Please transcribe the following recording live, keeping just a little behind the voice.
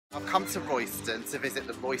I've come to Royston to visit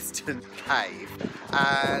the Royston Cave,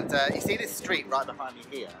 and you see this street right behind me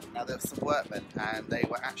here. Now there were some workmen and they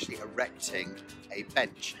were actually erecting a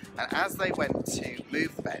bench, and as they went to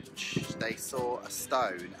move the bench they saw a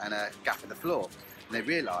stone and a gap in the floor, and they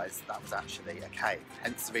realised that was actually a cave.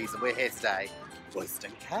 Hence the reason we're here today,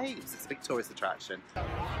 Royston Caves. It's a big tourist attraction.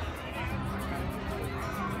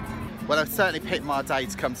 Well, I've certainly picked my day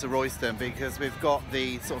to come to Royston because we've got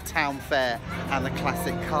the sort of town fair and the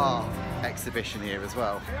classic car exhibition here as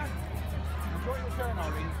well.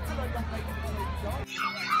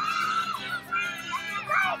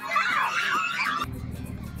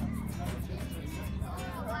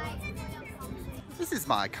 This is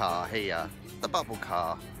my car here, the bubble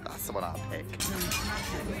car. That's the one I picked.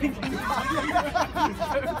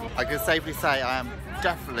 I can safely say I am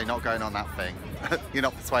definitely not going on that thing. You're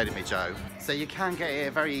not persuading me, Joe. So you can get here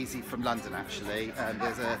very easy from London actually.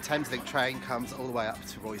 There's a Thameslink train comes all the way up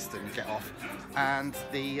to Royston, you get off, and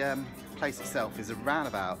the place itself is around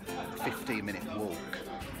about a 15-minute walk.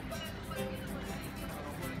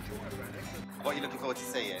 What are you looking forward to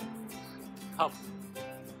seeing? Come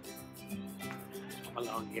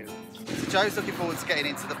along here. So Joe's looking forward to getting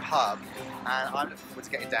into the pub, and I'm looking forward to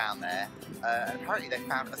getting down there. And apparently they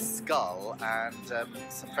found a skull and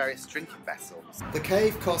some various drinking vessels. The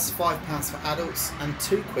cave costs £5 for adults and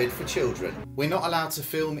 £2 for children. We're not allowed to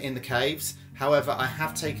film in the caves, however I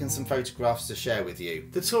have taken some photographs to share with you.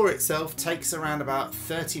 The tour itself takes around about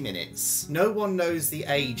 30 minutes. No one knows the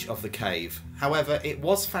age of the cave. However, it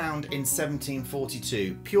was found in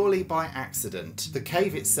 1742 purely by accident. The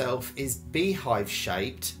cave itself is beehive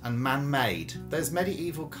shaped and man-made. There's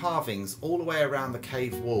medieval carvings all the way around the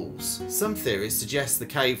cave walls. Some theories suggest the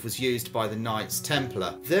cave was used by the Knights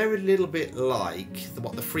Templar. They're a little bit like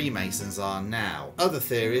what the Freemasons are now. Other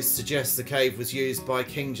theories suggest the cave was used by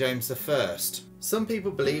King James I. Some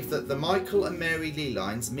people believe that the Michael and Mary Lee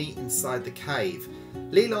lines meet inside the cave.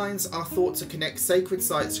 Lee lines are thought to connect sacred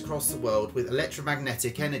sites across the world with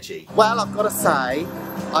electromagnetic energy. Well, I've got to say,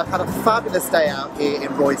 I've had a fabulous day out here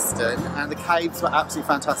in Royston, and the caves were absolutely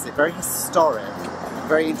fantastic. Very historic,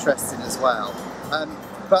 very interesting as well.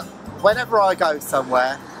 But whenever I go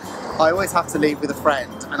somewhere, I always have to leave with a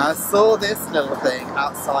friend, and I saw this little thing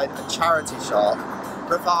outside a charity shop,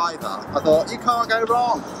 Reviver. I thought, you can't go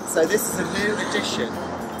wrong. So this is a new addition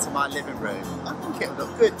to my living room. I think it'll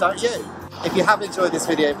look good, don't you? If you have enjoyed this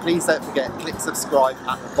video, please don't forget, click subscribe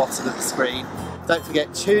at the bottom of the screen. Don't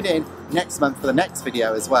forget, tune in next month for the next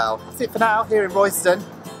video as well. That's it for now here in Royston.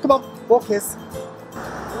 Come on, walkers.